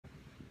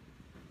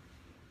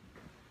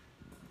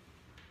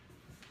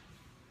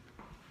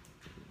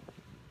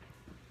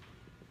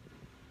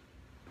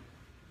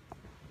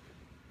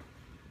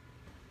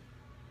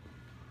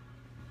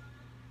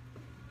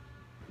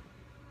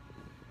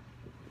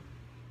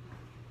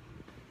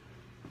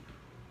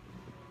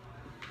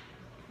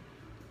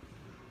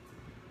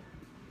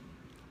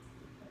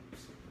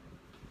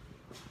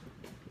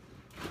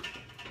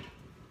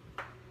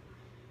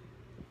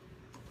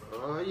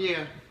Oh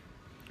yeah.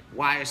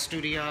 Wire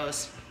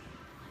Studios.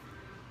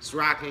 It's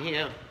rocking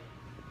here.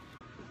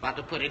 About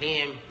to put it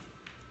in.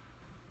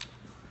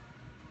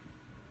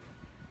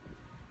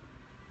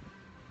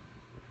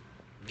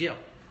 Yo.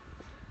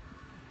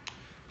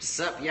 What's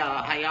up,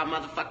 y'all? How y'all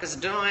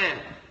motherfuckers doing?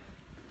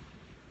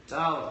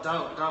 Dope.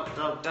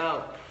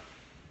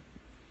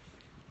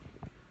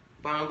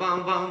 Boom,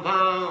 boom, boom,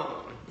 boom.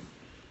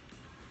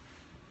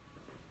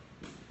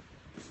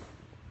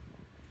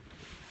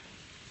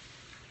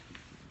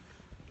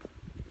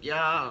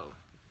 Yo.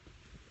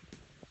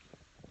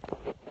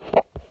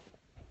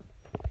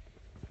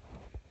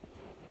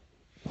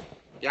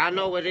 Y'all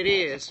know what it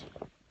is.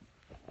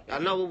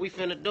 Y'all know what we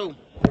finna do.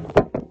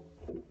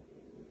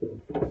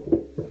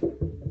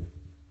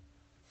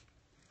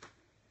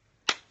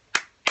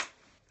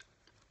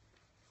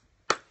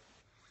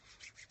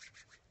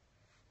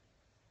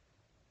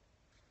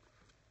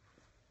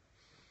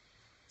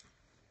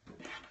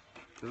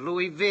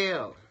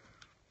 Louisville.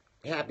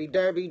 Happy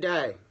Derby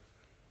Day.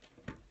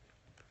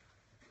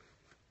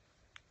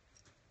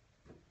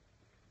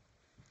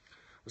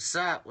 What's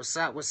up? What's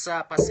up? What's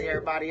up? I see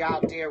everybody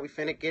out there. We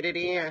finna get it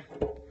in.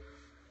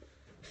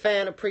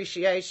 Fan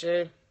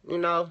appreciation. You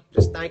know,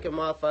 just thanking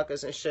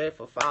motherfuckers and shit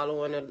for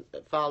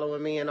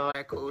following me and all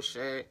that cool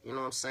shit. You know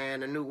what I'm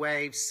saying? The New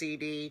Wave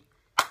CD.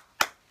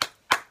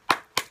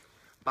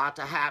 About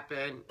to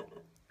happen.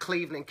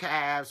 Cleveland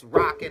Cavs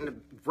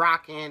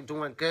rocking,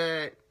 doing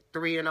good.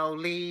 3-0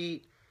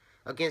 lead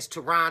against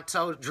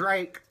Toronto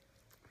Drake.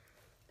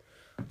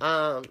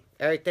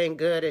 Everything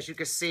good, as you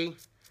can see.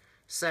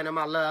 Sending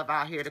my love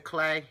out here to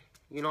Clay.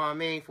 You know what I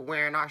mean? For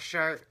wearing our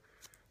shirt.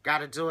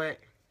 Gotta do it.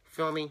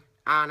 Feel me?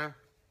 Honor.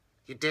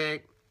 You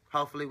dig?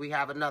 Hopefully we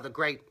have another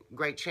great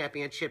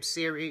championship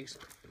series.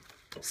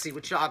 See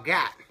what y'all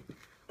got.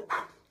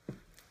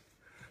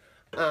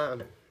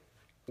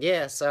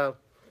 Yeah, so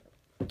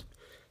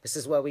this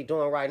is what we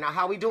doing right now.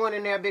 How we doing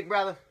in there, big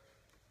brother?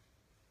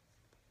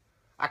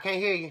 I can't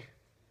hear you.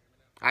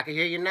 I can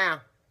hear you now.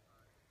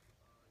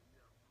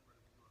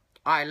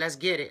 All right, let's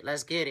get it.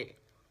 Let's get it.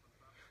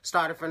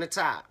 Started from the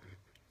top.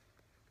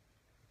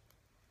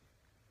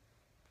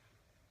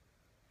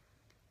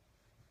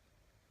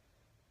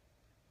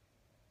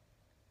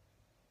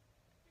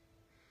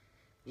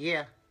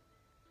 Yeah.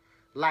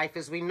 Life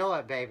as we know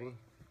it, baby.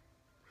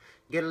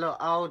 Get a little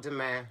older,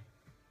 man.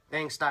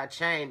 Things start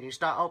changing. You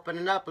start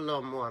opening up a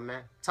little more,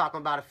 man. Talking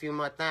about a few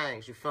more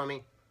things, you feel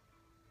me?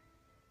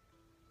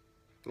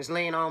 Just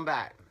lean on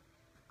back.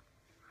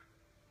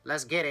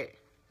 Let's get it.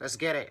 Let's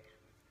get it.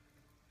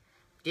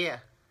 Yeah.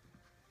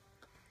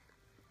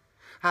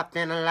 I've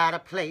been a lot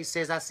of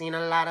places, I've seen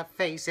a lot of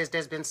faces.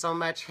 There's been so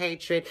much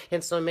hatred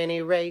in so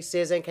many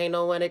races, and can't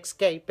no one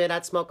escape it.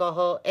 I'd smoke a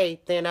whole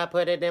eighth, then I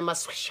put it in my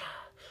swisher.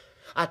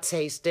 I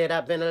taste it.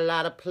 I've been a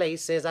lot of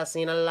places, I've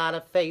seen a lot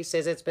of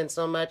faces. It's been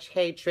so much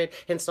hatred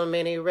in so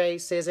many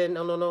races, and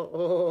no,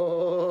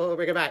 oh,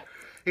 bring it back.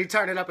 You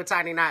turn it up a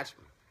tiny notch.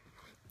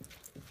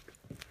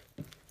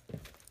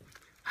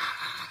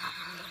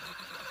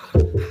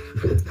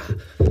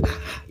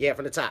 Yeah,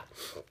 from the top.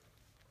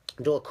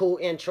 Do a cool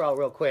intro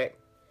real quick.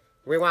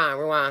 Rewind,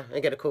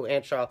 and get a cool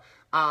intro.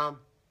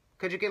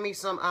 Could you give me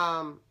some,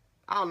 I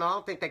don't know, I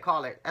don't think they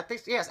call it. I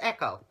think, yes,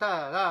 echo.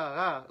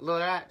 A little of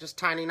that, just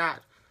tiny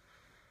notch.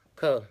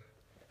 Cool.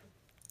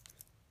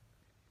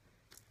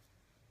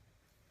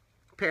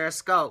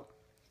 Periscope.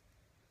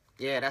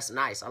 Yeah, that's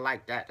nice. I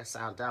like that. That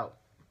sounds dope.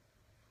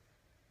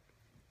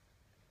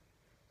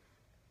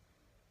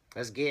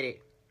 Let's get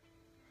it.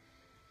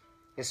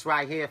 It's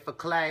right here for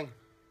Clay.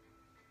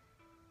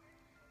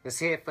 It's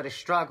here for the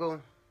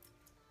struggle.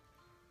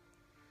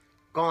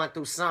 Going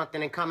through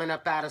something and coming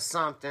up out of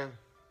something.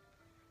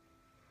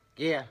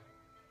 Yeah.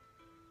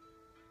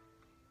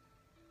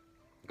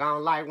 Gonna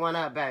light one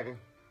up, baby.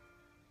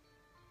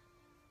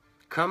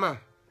 Come on,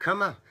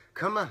 come on,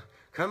 come on,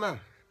 come on.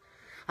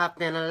 I've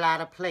been a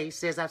lot of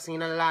places, I've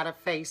seen a lot of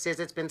faces.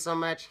 It's been so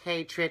much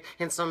hatred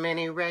in so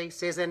many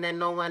races, and then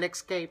no one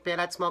escape it.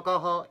 I'd smoke a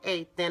whole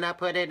eighth, then I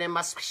put it in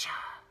my swisher.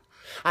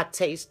 I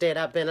tasted,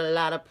 I've been a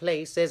lot of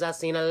places, I've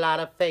seen a lot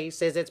of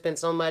faces. It's been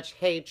so much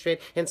hatred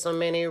in so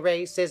many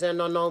races, and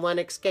no one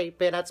escape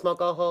it. I'd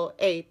smoke a whole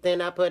eighth, then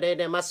I put it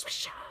in my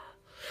swisher.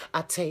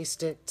 I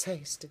taste.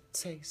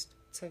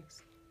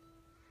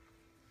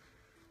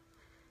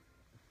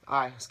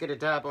 Alright, let's get a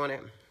dub on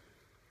it.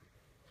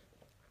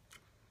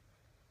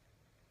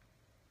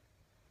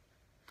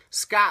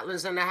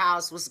 Scotland's in the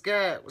house. What's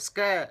good? What's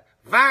good?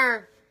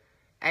 Vern.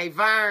 Hey,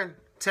 Vern.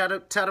 Tell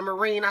the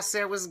Marine I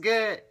said what's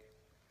good.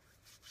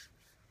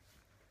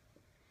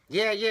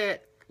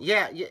 Yeah.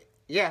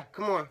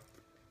 Come on.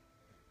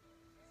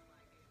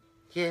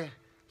 Yeah.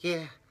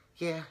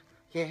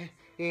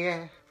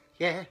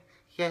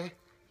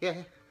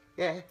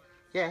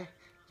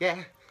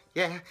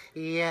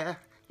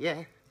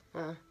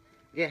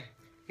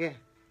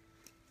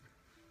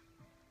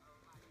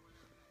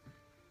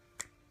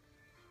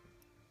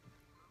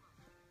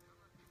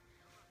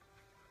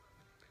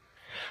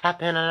 I've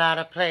been a lot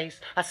of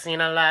places. I've seen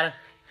a lot of...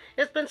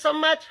 It's been so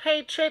much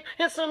hatred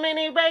in so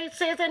many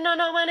races, and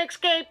no one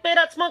escape it.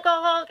 I smoke a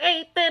whole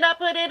eighth, and I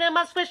put it in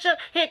my swisher.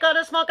 Here go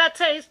the smoke, I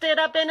taste it.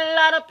 I've been in a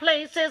lot of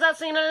places, I've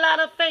seen a lot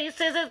of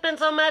faces. It's been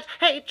so much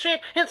hatred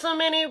in so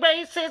many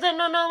races, and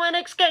no one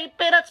escape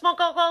it. I smoke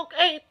a whole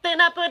eighth,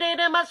 and I put it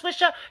in my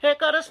swisher. Here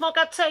go the smoke,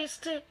 I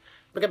taste it.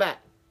 Look it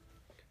back.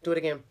 Do it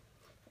again.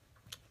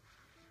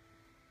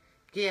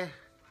 Yeah,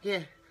 yeah.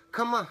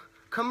 Come on,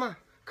 come on,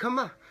 come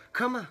on,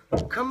 come on,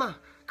 come on,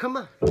 come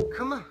on,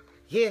 come on.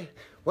 Yeah.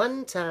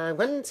 One time,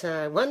 one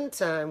time, one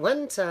time,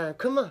 one time.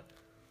 Come on.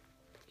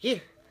 Yeah,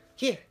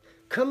 yeah.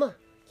 Come on.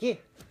 Yeah,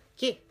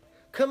 yeah.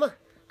 Come on,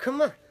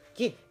 come on.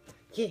 Yeah,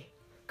 yeah.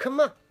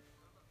 Come on.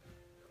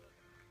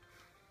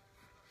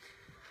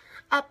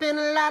 I've been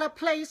a lot of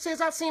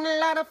places, I've seen a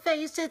lot of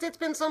faces. It's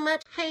been so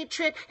much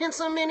hatred in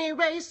so many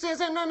races,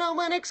 and no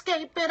one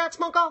escape it. I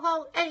smoke a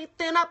whole eighth,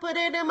 and I put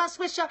it in my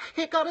swisher.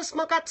 Here go the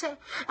smoke, I tell.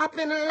 I've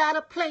been a lot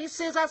of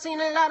places, I've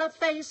seen a lot of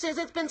faces.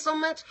 It's been so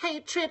much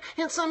hatred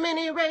in so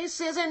many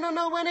races, and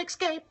no one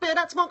escape it.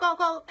 I smoke a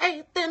whole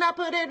eighth, and I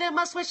put it in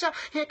my swisher.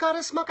 Here go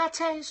the smoke, I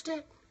taste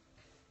it.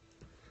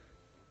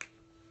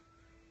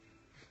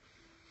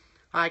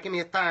 All right, give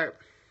me a third.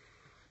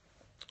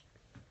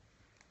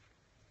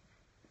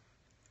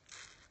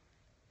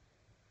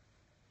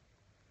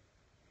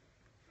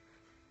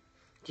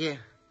 Yeah,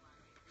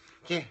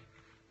 yeah.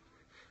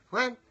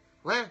 One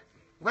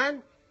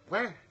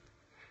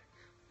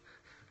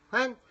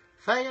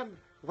for you.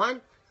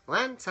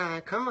 One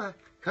time. Come on,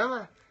 come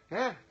on.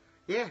 Yeah,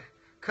 yeah.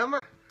 Come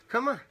on,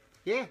 come on.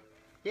 Yeah,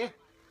 yeah.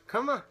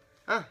 Come on.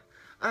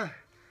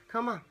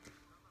 Come on.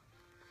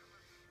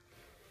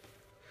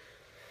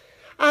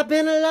 I've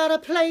been a lot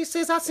of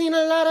places. I've seen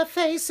a lot of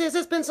faces.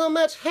 It's been so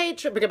much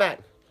hatred. Bring it back.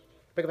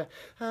 Bring it back.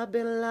 I've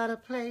been a lot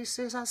of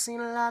places, I've seen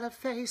a lot of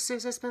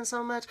faces. It's been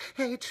so much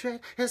hatred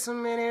in so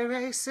many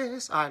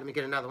races. All right, let me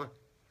get another one.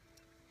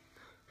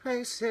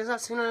 Places,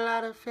 I've seen a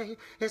lot of faces.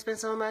 It's been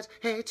so much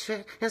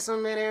hatred in so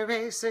many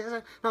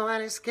races. No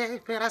one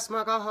escape it. I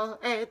smoke a whole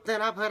eighth,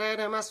 then I put it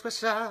in my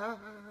swisher.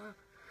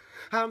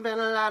 I've been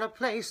a lot of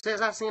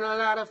places, I've seen a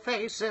lot of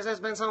faces. There's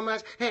been so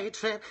much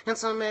hatred in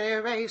so many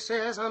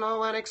races. No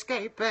one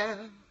escape it.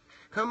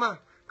 Come on,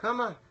 come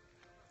on.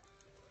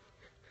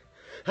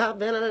 I've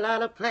been in a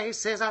lot of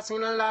places, I've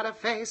seen a lot of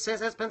faces.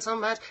 There's been so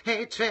much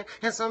hatred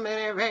in so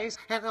many races,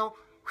 and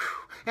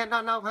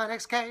no one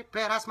escape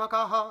it. I smoke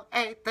a whole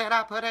eighth, then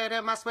I put it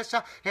in my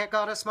swisher. Here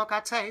go the smoke, I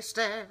taste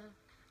it.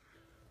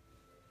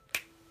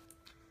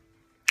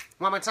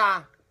 One more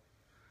time.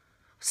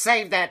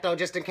 Save that though,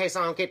 just in case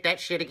I don't get that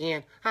shit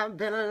again. I've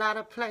been a lot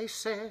of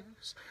places,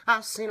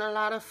 I've seen a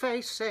lot of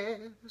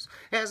faces.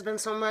 There's been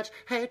so much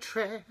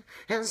hatred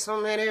in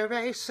so many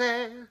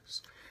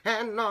races,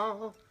 and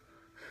no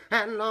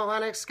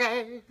one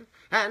escape,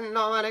 and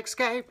no one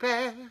escape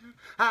it.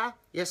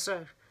 Yes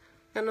sir,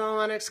 and no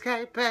one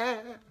escape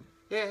it.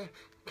 Yeah,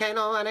 can't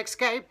no one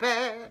escape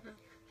it.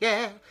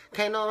 Yeah,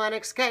 can't no one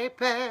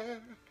escape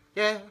it.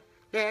 Yeah,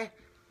 yeah,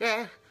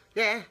 yeah,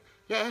 yeah,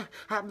 yeah.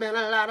 I've been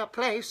a lot of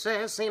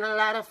places, seen a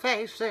lot of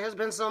faces.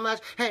 Been so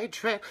much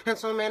hatred in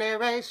so many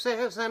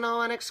races, and no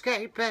one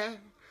escape it.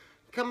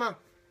 Come on,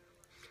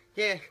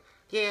 yeah,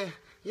 yeah.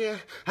 Yeah,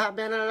 I've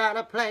been a lot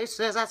of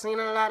places, I've seen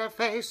a lot of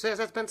faces.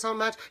 There's been so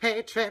much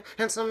hatred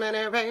in so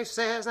many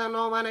races, and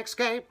no one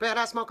escape it.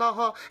 I smoke a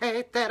whole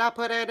eighth, that I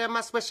put it in my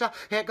swisher.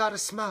 Here go the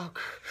smoke.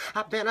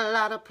 I've been a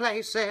lot of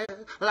places,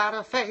 a lot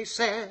of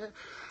faces.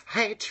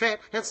 Hatred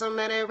in so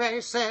many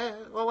races,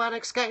 no one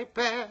escape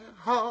it.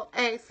 Whole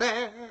eighth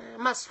in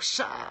my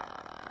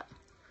swisher.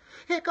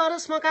 Here go the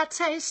smoke, I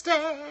taste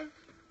it.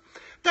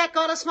 There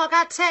go the smoke,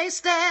 I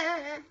taste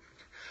it.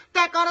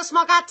 There go the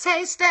smoke, I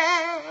taste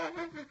it.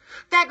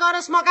 There go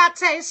the smoke, I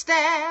taste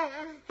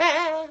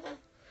it.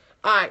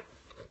 All right,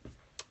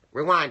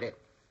 rewind it.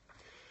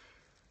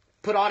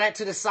 Put all that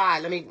to the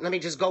side. Let me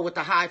just go with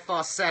the high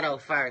falsetto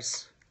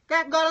first.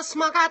 There go the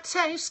smoke, I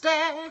taste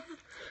it.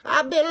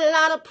 I've been a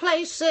lot of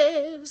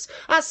places,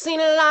 I've seen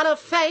a lot of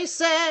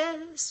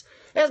faces.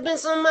 There's been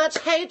so much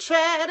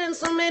hatred in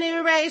so many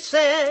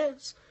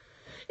races,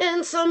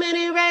 in so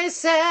many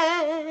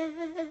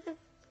races.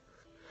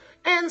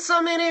 In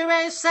so many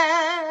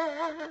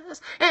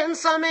races, in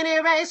so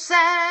many races,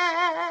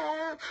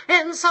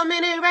 in so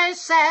many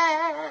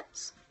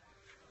races.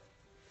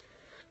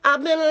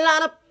 I've been a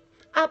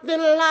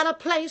lot of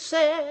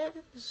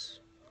places.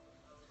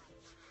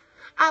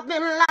 I've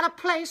been a lot of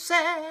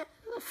places,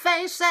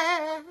 faces.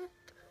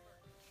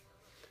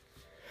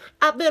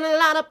 I've been a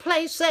lot of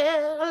places,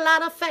 a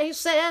lot of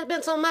faces.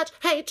 Been so much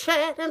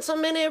hatred in so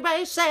many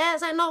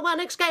races, and no one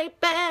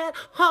escape it.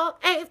 Whole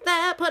eighth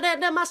there, put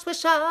it in my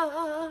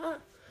swisher.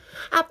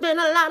 I've been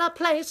a lot of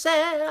places,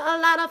 a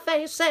lot of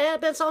faces.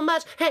 Been so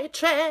much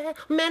hatred,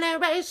 many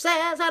races,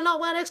 and no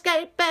one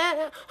escape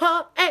it.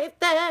 Whole eighth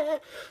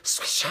there,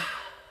 swisher.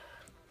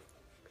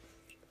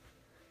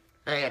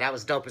 Hey, that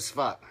was dope as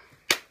fuck.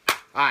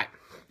 All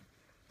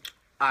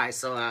right.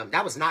 So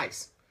that was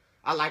nice.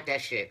 I like that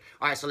shit.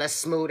 All right, so let's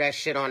smooth that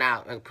shit on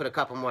out and put a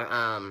couple more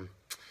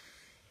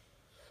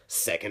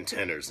second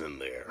tenors in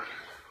there.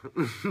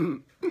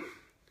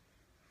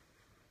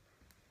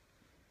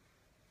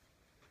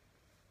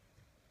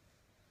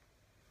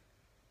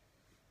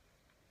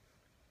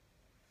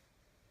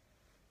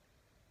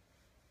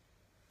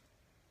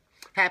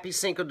 Happy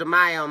Cinco de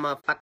Mayo,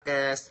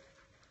 motherfuckers.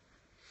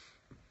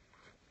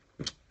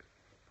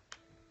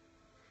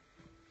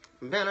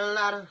 I've been a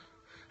lot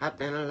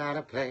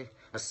of play.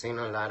 I've seen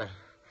a lot of,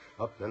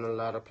 I've been a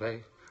lot of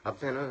play. I've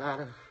been a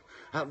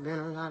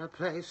lot of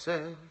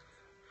places.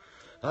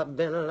 I've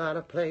been a lot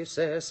of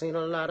places, seen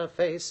a lot of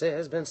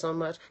faces, been so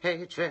much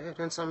hatred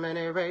in so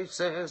many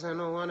races, and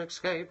no one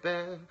escaped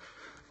it.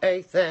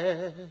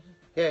 Ethan,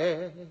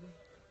 yeah.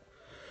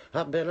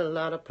 I've been a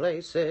lot of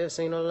places,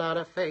 seen a lot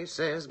of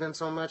faces, been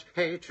so much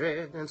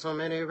hatred in so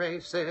many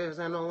races,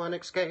 and no one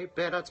escaped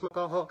it. I'd smoke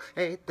a whole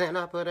eighth, then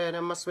I put it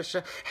in my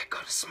swisher and go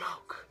to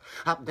smoke.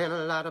 I've been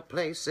a lot of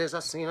places,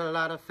 I've seen a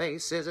lot of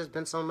faces, there's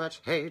been so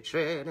much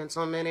hatred in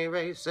so many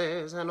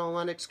races, and no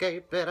one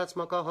escaped it. I'd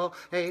smoke a whole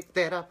eighth,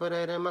 then I put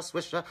it in my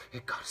swisher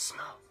and go to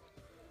smoke.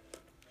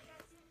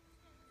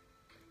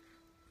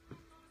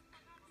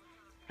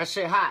 That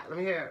shit hot, let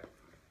me hear it.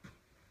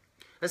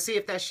 Let's see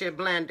if that shit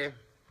blending.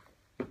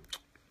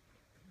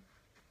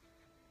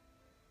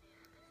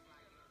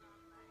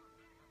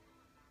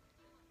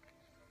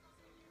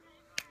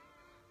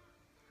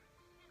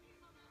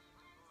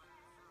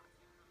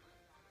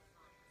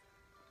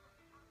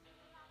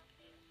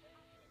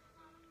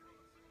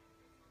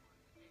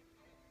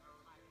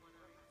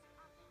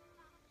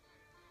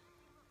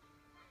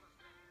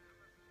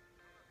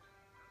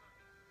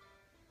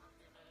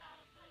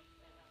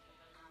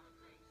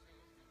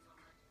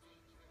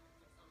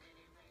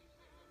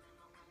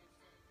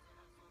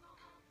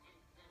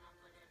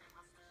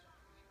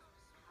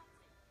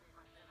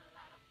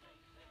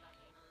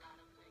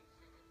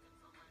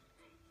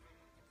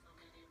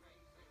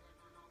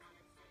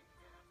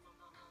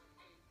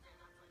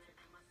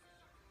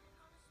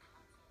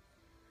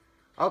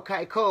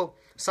 Okay, cool.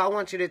 So I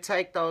want you to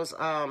take those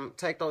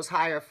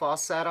higher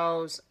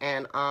falsettos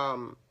and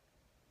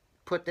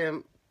put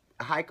them,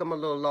 hike them a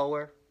little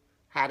lower,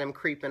 have them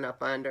creeping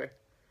up under,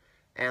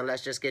 and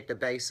let's just get the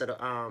bass of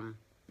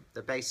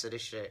the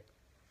shit.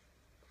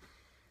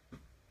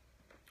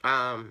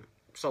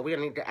 So we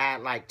need to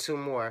add like 2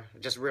 more,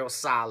 just real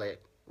solid,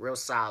 real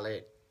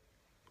solid.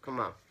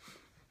 Come on.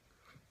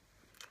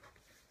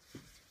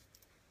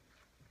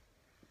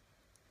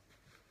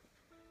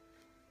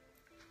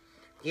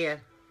 Yeah,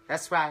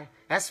 that's right,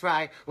 that's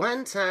right.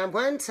 One time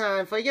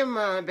for your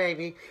mind,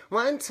 baby.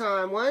 One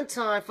time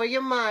for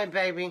your mind,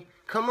 baby.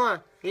 Come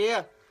on,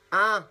 yeah,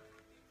 I've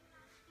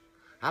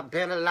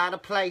been a lot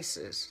of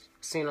places,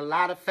 seen a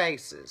lot of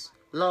faces.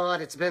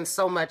 Lord, it's been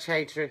so much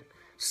hatred,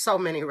 so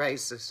many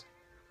races.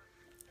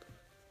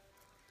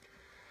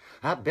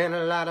 I've been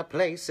a lot of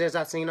places,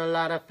 I've seen a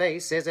lot of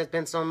faces. There's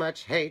been so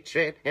much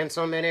hatred in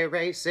so many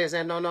races,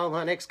 and no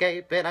one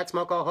escape it. I'd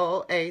smoke a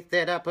whole eighth,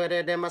 I put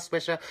it in my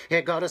swisher.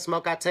 Here go the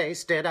smoke, I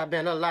taste it. I've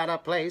been a lot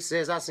of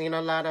places, I've seen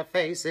a lot of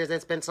faces.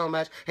 There's been so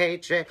much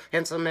hatred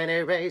in so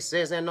many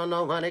races, and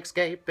no one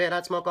escape it.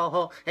 I'd smoke a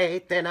whole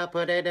eighth, then I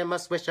put it in my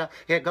swisher.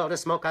 Here go the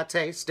smoke, I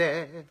taste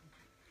it.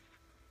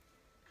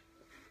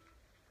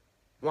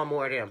 One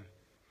more of them.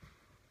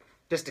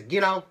 Just to,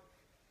 you know,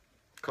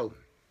 cool.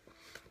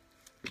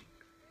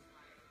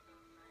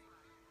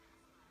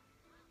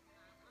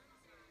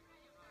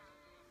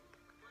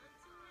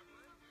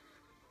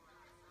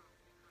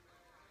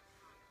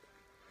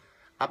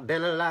 I've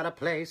been a lot of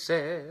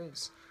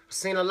places,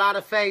 seen a lot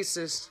of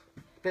faces,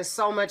 been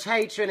so much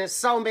hatred in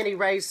so many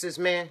races,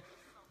 man.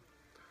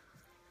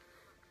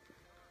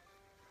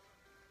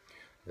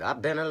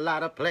 I've been a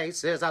lot of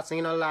places, I've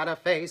seen a lot of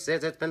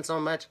faces. It's been so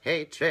much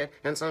hatred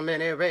in so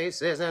many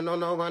races, and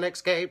no one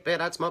escape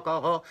it. I'd smoke a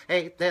whole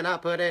eighth, then I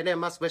put it in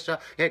my swisher.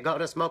 Here go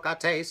the smoke, I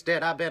taste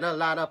it. I've been a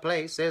lot of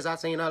places, I've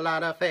seen a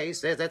lot of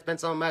faces. It's been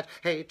so much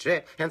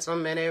hatred in so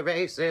many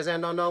races,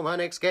 and no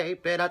one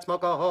escape it. I'd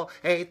smoke a whole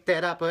eighth,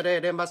 then I put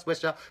it in my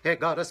swisher. Here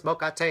go the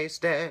smoke, I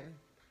taste it.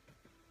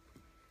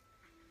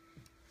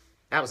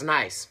 That was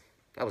nice.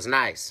 That was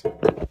nice.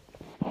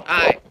 All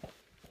right.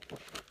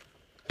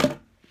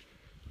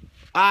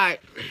 Alright,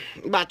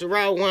 about to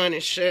roll one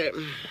and shit.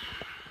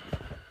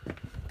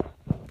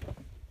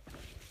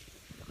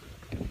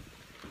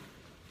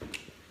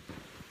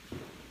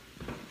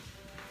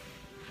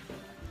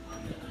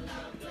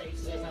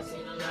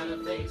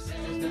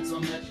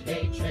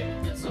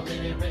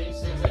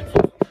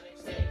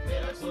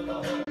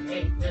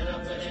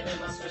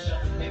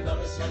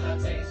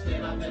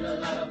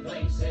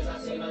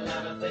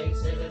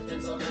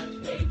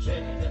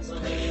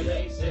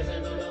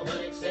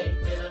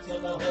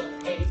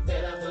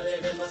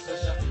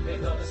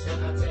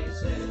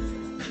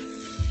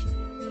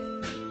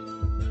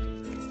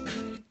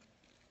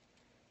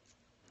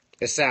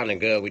 It's sounding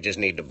good. We just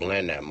need to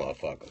blend that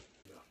motherfucker.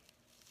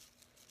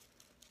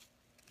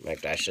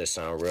 Make that shit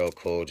sound real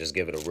cool. Just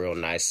give it a real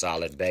nice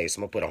solid bass.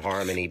 I'm gonna put a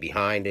harmony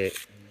behind it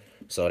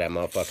so that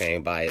motherfucker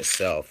ain't by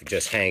itself,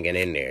 just hanging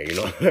in there, you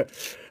know?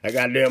 That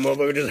goddamn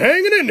motherfucker just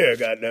hanging in there,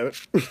 goddamn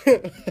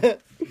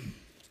it.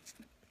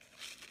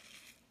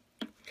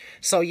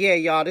 So yeah,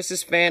 y'all, this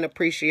is Fan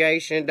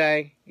Appreciation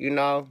Day, you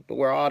know,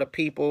 where all the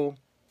people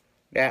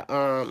that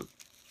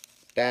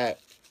that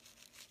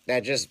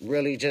just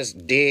really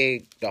just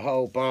dig the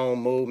whole Bone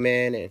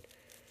movement and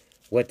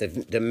what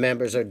the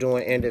members are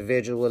doing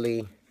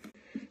individually.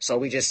 So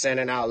we just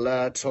sending out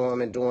love to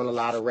them and doing a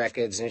lot of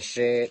records and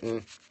shit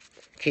and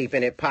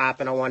keeping it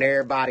popping. I want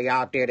everybody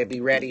out there to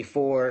be ready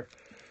for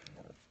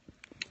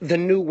the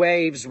New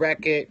Waves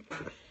record.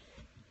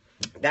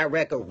 That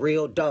record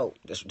real dope.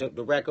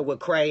 The record with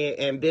Cray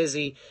and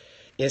Bizzy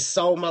is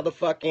so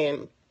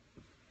motherfucking,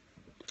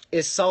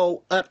 it's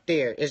so up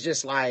there. It's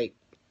just like,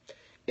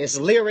 it's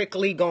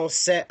lyrically gonna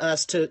set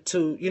us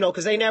to you know,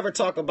 because they never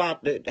talk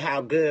about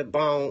how good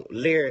Bone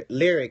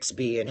lyrics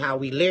be and how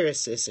we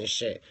lyricists and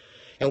shit.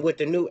 And with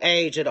the new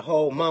age of the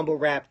whole mumble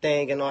rap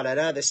thing and all that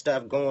other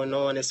stuff going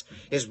on,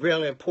 it's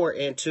real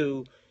important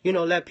to, you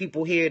know, let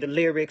people hear the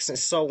lyrics and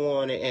so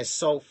on and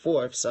so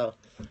forth. So,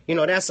 you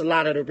know, that's a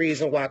lot of the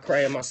reason why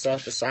Cray and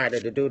myself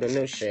decided to do the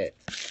new shit.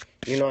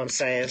 You know what I'm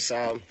saying?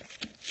 So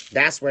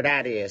that's where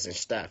that is and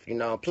stuff, you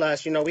know.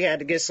 Plus, you know, we had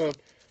to get some,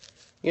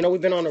 you know,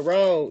 we've been on the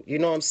road, you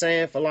know what I'm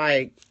saying, for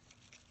like,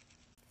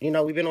 you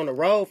know, we've been on the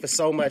road for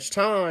so much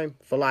time,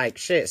 for like,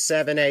 shit,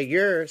 7, 8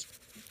 years.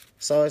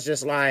 So it's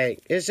just like,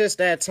 it's just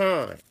that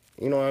time,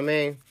 you know what I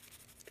mean?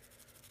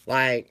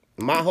 Like,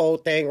 my whole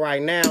thing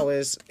right now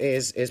is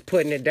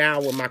putting it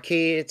down with my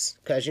kids.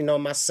 Because, you know,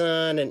 my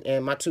son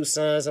and my 2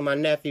 sons and my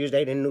nephews,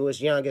 they the newest,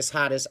 youngest,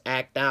 hottest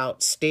act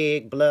out.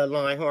 Stig,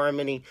 Bloodline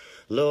Harmony,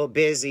 Lil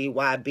Bizzy,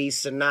 YB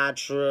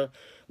Sinatra,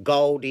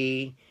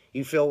 Goldie.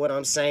 You feel what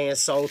I'm saying?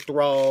 So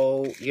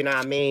Throw, you know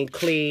what I mean?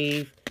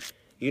 Cleve.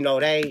 You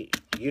know, they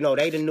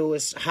the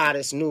newest,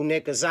 hottest new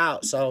niggas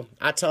out. So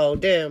I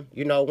told them,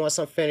 you know, once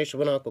I'm finished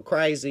with Uncle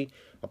Crazy,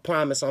 I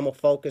promise I'm going to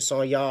focus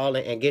on y'all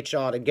and get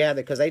y'all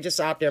together. Because they just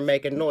out there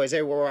making noise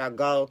everywhere I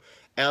go.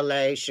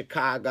 L.A.,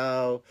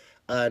 Chicago,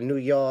 New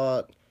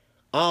York,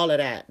 all of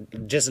that.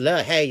 Just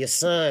love, hey, your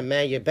son,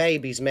 man, your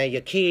babies, man,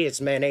 your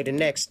kids, man, they the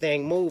next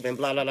thing moving,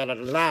 blah, blah, blah, blah,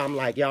 blah. I'm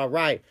like, y'all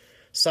right.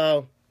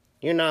 So,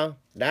 you know,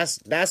 that's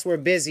where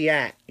Bizzy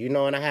at, you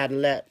know, and I had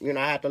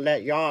to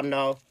let y'all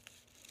know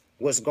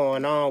what's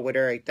going on with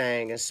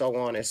everything and so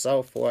on and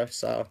so forth.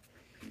 So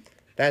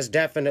that's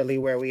definitely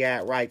where we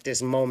at right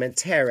this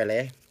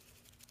momentarily.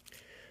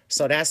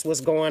 So that's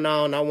what's going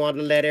on. I wanted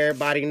to let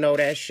everybody know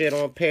that shit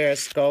on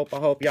Periscope. I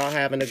hope y'all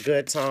having a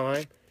good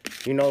time,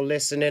 you know,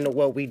 listening to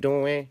what we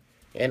doing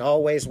and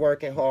always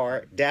working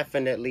hard.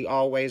 Definitely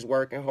always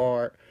working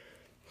hard.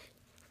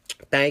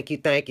 Thank you,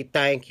 thank you,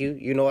 thank you.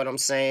 You know what I'm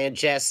saying?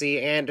 Jesse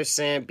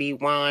Anderson, B.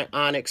 Wine,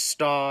 Onyx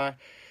Star,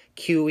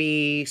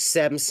 QE,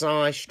 Seven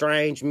Son,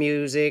 Strange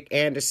Music,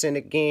 Anderson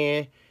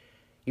again.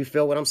 You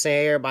feel what I'm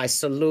saying? Everybody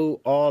salute,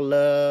 all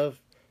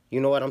love. You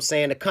know what I'm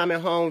saying? The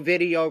coming home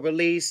video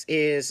release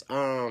is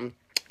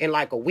in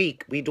like a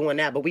week. We doing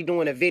that, but we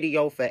doing a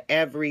video for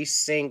every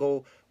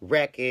single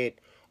record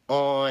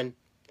on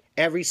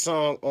every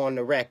song on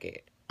the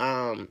record.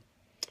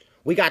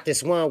 We got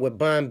this one with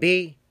Bun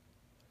B.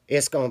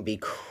 It's gonna be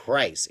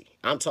crazy.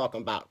 I'm talking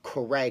about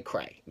cray.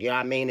 You know what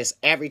I mean?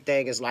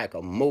 Everything is like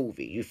a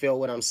movie. You feel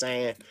what I'm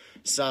saying?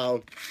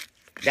 So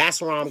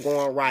that's where I'm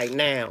going right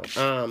now.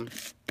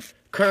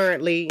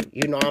 Currently,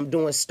 you know, I'm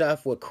doing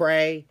stuff with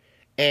Cray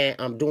and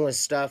I'm doing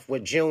stuff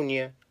with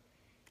Junior,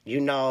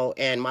 you know,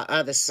 and my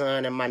other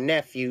son and my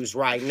nephews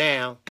right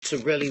now to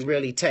really,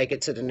 really take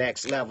it to the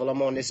next level.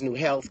 I'm on this new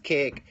health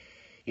kick.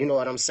 You know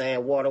what I'm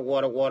saying?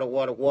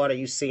 Water.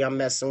 You see I'm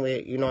messing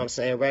with, you know what I'm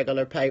saying,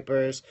 regular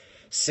papers.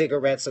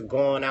 Cigarettes are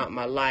going out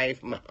my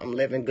life. I'm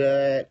living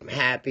good. I'm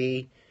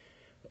happy.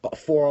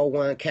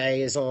 401k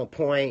is on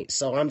point.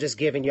 So I'm just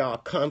giving y'all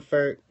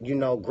comfort, you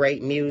know,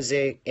 great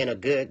music in a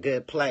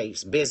good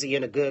place. Busy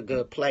in a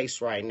good place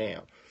right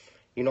now.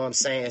 You know what I'm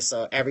saying?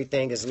 So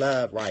everything is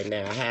love right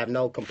now. I have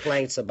no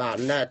complaints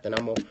about nothing.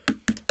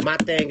 My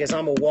thing is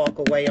I'm going to walk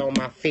away on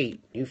my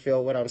feet. You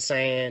feel what I'm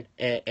saying?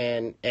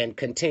 And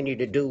continue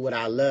to do what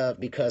I love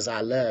because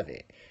I love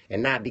it.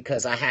 And not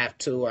because I have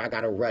to or I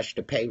got to rush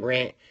to pay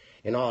rent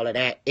and all of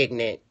that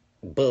ignorant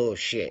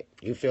bullshit.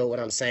 You feel what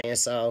I'm saying?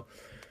 So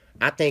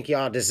I think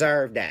y'all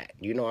deserve that.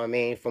 You know what I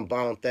mean? From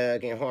Bone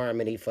Thug and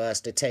Harmony for us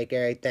to take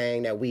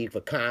everything that we've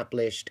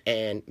accomplished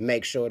and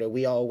make sure that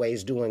we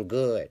always doing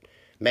good.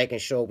 Making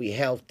sure we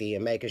healthy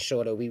and making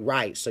sure that we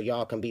right. So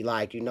y'all can be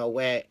like, you know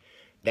what?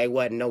 They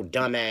wasn't no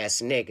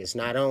dumbass niggas.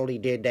 Not only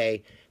did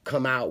they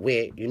come out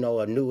with, you know,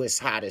 a newest,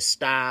 hottest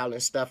style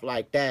and stuff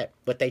like that,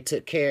 but they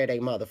took care of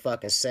their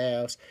motherfucking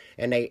selves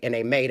and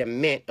they made a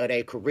mint of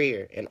their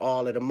career. And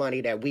all of the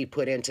money that we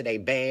put into their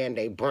band,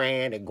 their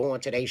brand, and going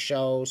to their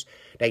shows,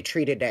 they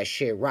treated that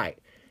shit right.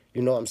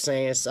 You know what I'm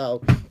saying?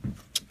 So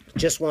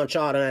just want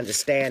y'all to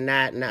understand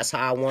that, and that's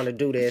how I want to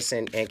do this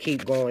and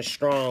keep going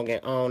strong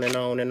and on and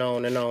on and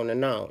on and on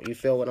and on. You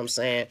feel what I'm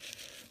saying?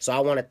 So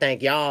I want to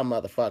thank y'all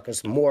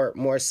motherfuckers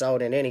more so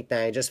than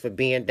anything just for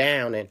being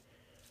down. And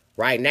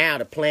right now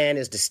the plan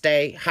is to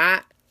stay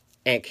hot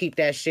and keep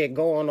that shit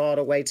going all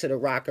the way to the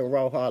Rock and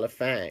Roll Hall of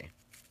Fame.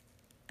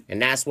 And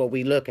that's what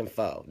we looking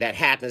for. That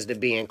happens to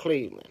be in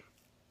Cleveland.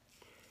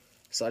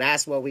 So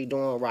that's what we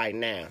doing right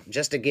now.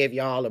 Just to give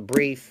y'all a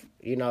brief,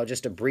 you know,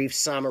 just a brief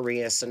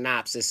summary and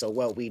synopsis of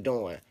what we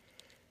doing.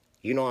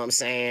 You know what I'm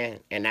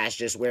saying? And that's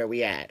just where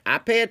we at. I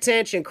pay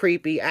attention,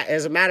 Creepy.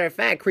 As a matter of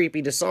fact,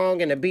 Creepy, the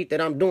song and the beat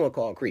that I'm doing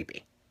called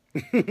Creepy.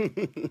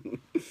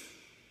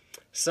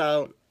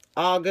 So,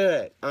 all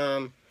good.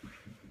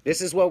 This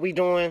is what we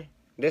doing.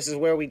 This is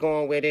where we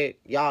going with it.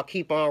 Y'all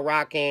keep on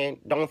rocking.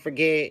 Don't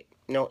forget,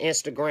 you know,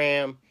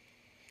 Instagram,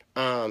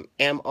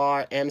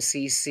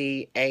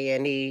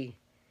 MRMCCANE.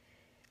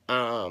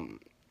 I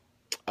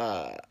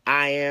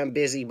am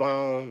Bizzy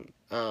Bone.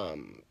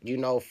 You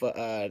know,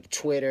 for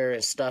Twitter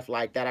and stuff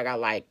like that. I got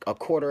like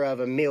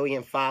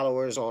 250,000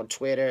 followers on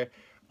Twitter.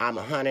 I'm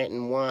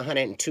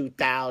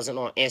 102,000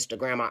 on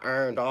Instagram. I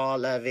earned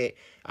all of it.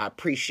 I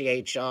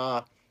appreciate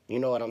y'all. You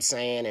know what I'm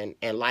saying?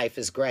 And life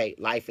is great.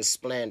 Life is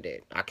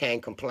splendid. I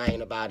can't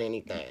complain about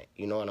anything.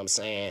 You know what I'm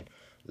saying?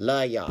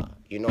 Love y'all.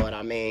 You know what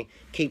I mean?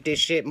 Keep this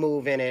shit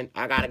moving, and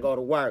I gotta go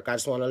to work. I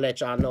just want to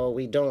let y'all know what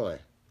we doing.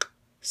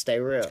 Stay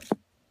real.